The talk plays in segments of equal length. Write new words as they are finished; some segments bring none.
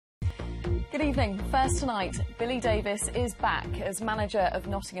Good evening. First tonight, Billy Davies is back as manager of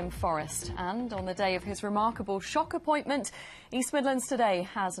Nottingham Forest. And on the day of his remarkable shock appointment, East Midlands Today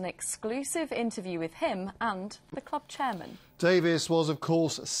has an exclusive interview with him and the club chairman. Davies was, of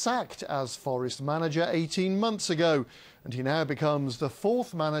course, sacked as Forest manager 18 months ago, and he now becomes the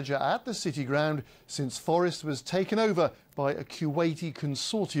fourth manager at the City Ground since Forest was taken over by a Kuwaiti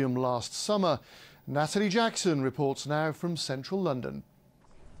consortium last summer. Natalie Jackson reports now from central London.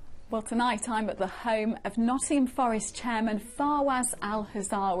 Well, tonight I'm at the home of Nottingham Forest chairman Fawaz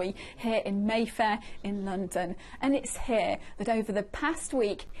Al-Hazawi here in Mayfair in London. And it's here that over the past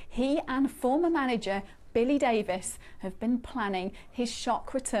week, he and former manager Billy Davies have been planning his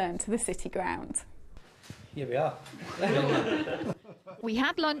shock return to the City Ground. Here we are. We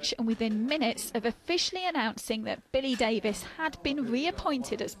had lunch, and within minutes of officially announcing that Billy Davies had been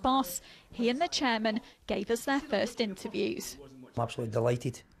reappointed as boss, he and the chairman gave us their first interviews. I'm absolutely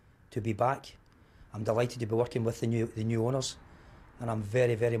delighted to be back. I'm delighted to be working with the new owners, and I'm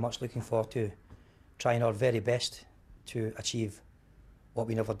very, very much looking forward to trying our very best to achieve what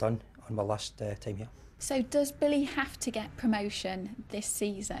we never done on my last time here. So does Billy have to get promotion this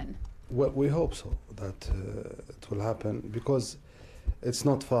season? Well, we hope so, that it will happen, because it's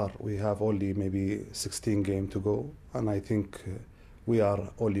not far. We have only maybe 16 games to go, and I think we are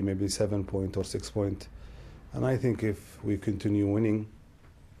only maybe 7 points or 6 points. And I think if we continue winning,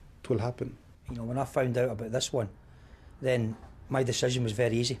 it will happen. You know, when I found out about this one, then my decision was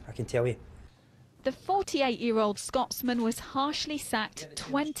very easy, I can tell you. The 48-year-old Scotsman was harshly sacked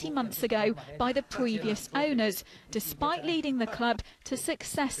 20 months ago by the previous owners, despite leading the club to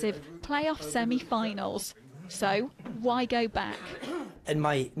successive playoff semi-finals. So, why go back? In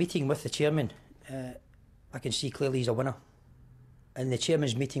my meeting with the chairman, I can see clearly he's a winner. In the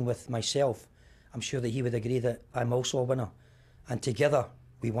chairman's meeting with myself, I'm sure that he would agree that I'm also a winner. And together,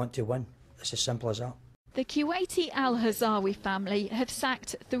 we want to win. It's as simple as that. The Kuwaiti Al-Hazawi family have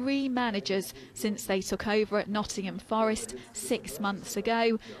sacked 3 managers since they took over at Nottingham Forest 6 months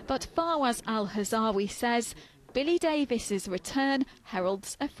ago. But Fawaz Al-Hazawi says Billy Davies' return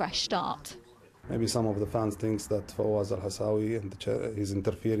heralds a fresh start. Maybe some of the fans think that Fawaz Al-Hasawi and he's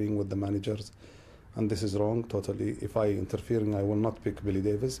interfering with the managers, and this is wrong totally. If I interfering, I will not pick Billy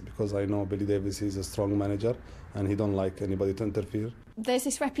Davies, because I know Billy Davies is a strong manager and he don't like anybody to interfere. There's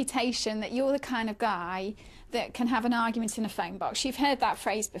this reputation that you're the kind of guy that can have an argument in a phone box. You've heard that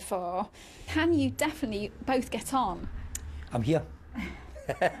phrase before. Can you definitely both get on? I'm here.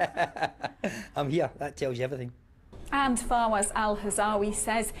 I'm here. That tells you everything. And Fawaz Al-Hazawi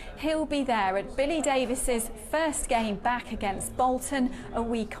says he'll be there at Billy Davies' first game back against Bolton a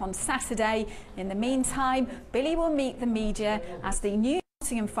week on Saturday. In the meantime, Billy will meet the media as the new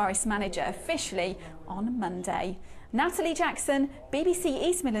Nottingham Forest manager officially on Monday. Natalie Jackson, BBC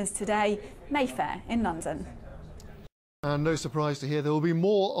East Midlands Today, Mayfair in London. And no surprise to hear there will be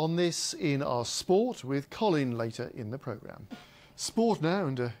more on this in our sport with Colin later in the programme. Sport now,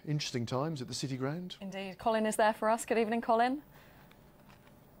 and interesting times at the City Ground. Indeed. Colin is there for us. Good evening, Colin.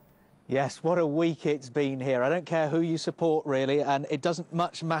 Yes, what a week it's been here. I don't care who you support, really, and it doesn't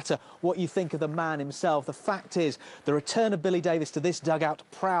much matter what you think of the man himself. The fact is, the return of Billy Davies to this dugout to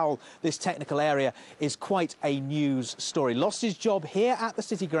prowl this technical area is quite a news story. Lost his job here at the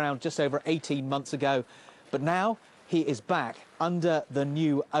City Ground just over 18 months ago, but now he is back under the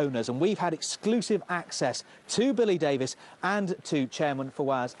new owners, and we've had exclusive access to Billy Davies and to Chairman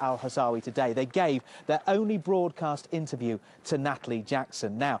Fawaz Al-Hazawi today. They gave their only broadcast interview to Natalie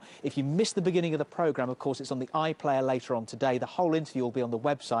Jackson. Now, if you missed the beginning of the programme, of course, it's on the iPlayer later on today. The whole interview will be on the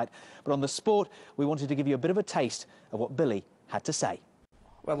website. But on the sport, we wanted to give you a bit of a taste of what Billy had to say.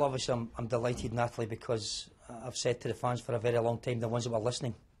 Well, obviously, I'm delighted, Natalie, because I've said to the fans for a very long time, the ones that were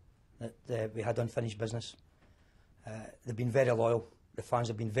listening, that we had unfinished business. They've been very loyal. The fans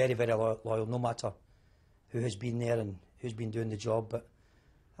have been very, very loyal, no matter who has been there and who's been doing the job. But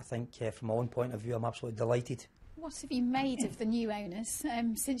I think from my own point of view, I'm absolutely delighted. What have you made of the new owners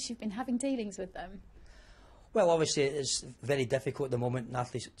since you've been having dealings with them? Well, obviously, it's very difficult at the moment,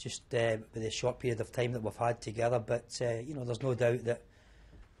 Natalie, just with the short period of time that we've had together. But, you know, there's no doubt that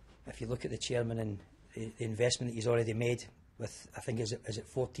if you look at the chairman and the investment that he's already made with, I think, is it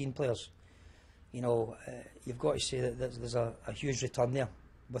 14 players? You know, you've got to say that there's a huge return there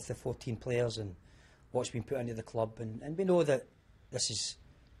with the 14 players and what's been put into the club. And we know that this is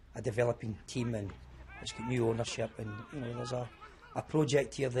a developing team and it's got new ownership, and, you know, there's a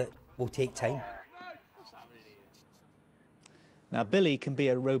project here that will take time. Now, Billy can be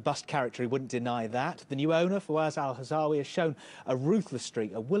a robust character, he wouldn't deny that. The new owner, Fawaz Al-Hazawi, has shown a ruthless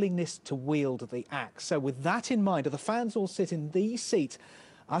streak, a willingness to wield the axe. So with that in mind, do the fans all sit in these seats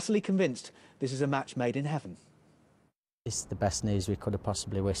utterly convinced this is a match made in heaven. It's the best news we could have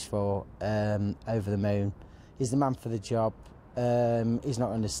possibly wished for. Over the moon. He's the man for the job. He's not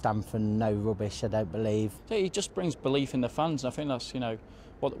going to stand for no rubbish, I don't believe. He just brings belief in the fans, and I think that's,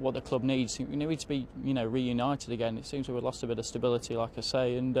 what the club needs. We need to be, reunited again. It seems we've lost a bit of stability, like I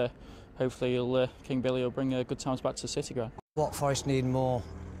say, and hopefully King Billy will bring good times back to the City Ground. What Forest need more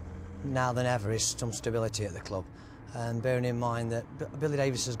now than ever is some stability at the club, and bearing in mind that Billy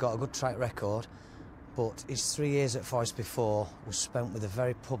Davies has got a good track record, but his 3 years at Forest before was spent with a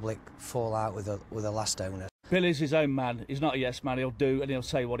very public fallout with the last owner. Billy's his own man. He's not a yes man. He'll do and he'll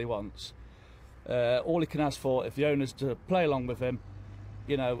say what he wants. All he can ask for, if the owner's to play along with him,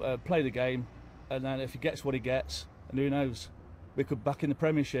 play the game, and then if he gets what he gets, and who knows, we could back in the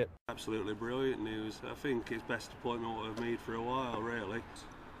Premiership. Absolutely brilliant news. I think it's best appointment what we've made for a while, really.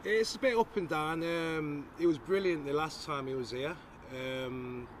 It's a bit up and down. It was brilliant the last time he was here.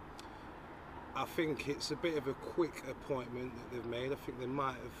 I think it's a bit of a quick appointment that they've made. I think they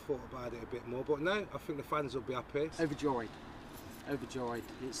might have thought about it a bit more, but no, I think the fans will be happy. Overjoyed.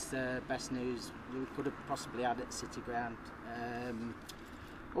 It's the best news we could have possibly had at City Ground.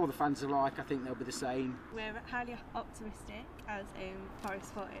 All the fans alike, I think they'll be the same. We're highly optimistic as Forest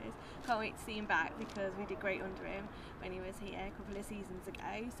supporters. Can't wait to see him back because we did great under him when he was here a couple of seasons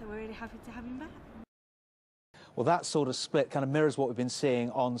ago, so we're really happy to have him back. Well, that sort of split kind of mirrors what we've been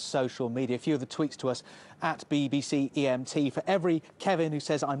seeing on social media. A few of the tweets to us at BBC EMT. For every Kevin who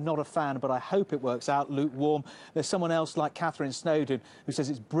says, I'm not a fan, but I hope it works out, lukewarm, there's someone else like Catherine Snowden who says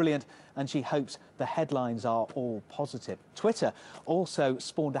it's brilliant and she hopes the headlines are all positive. Twitter also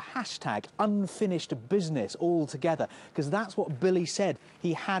spawned a hashtag, unfinished business altogether, because that's what Billy said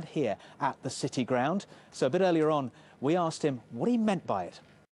he had here at the City Ground. So a bit earlier on, we asked him what he meant by it.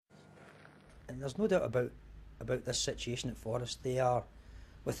 And there's no doubt about this situation at Forest. They are,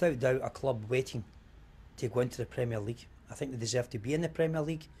 without doubt, a club waiting to go into the Premier League. I think they deserve to be in the Premier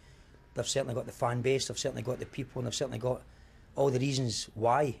League. They've certainly got the fan base, they've certainly got the people, and they've certainly got all the reasons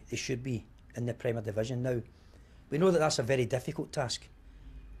why they should be in the Premier Division. Now, we know that that's a very difficult task.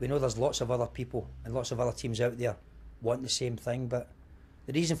 We know there's lots of other people and lots of other teams out there wanting the same thing, but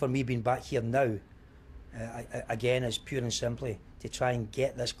the reason for me being back here now, again, is pure and simply to try and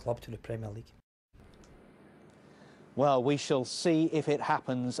get this club to the Premier League. Well, we shall see if it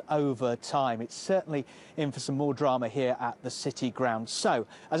happens over time. It's certainly in for some more drama here at the City Ground. So,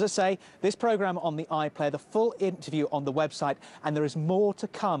 as I say, this programme on the iPlayer, the full interview on the website, and there is more to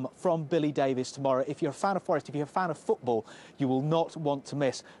come from Billy Davies tomorrow. If you're a fan of Forest, if you're a fan of football, you will not want to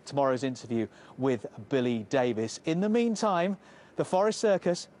miss tomorrow's interview with Billy Davies. In the meantime, the Forest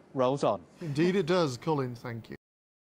Circus rolls on. Indeed it does, Colin, thank you.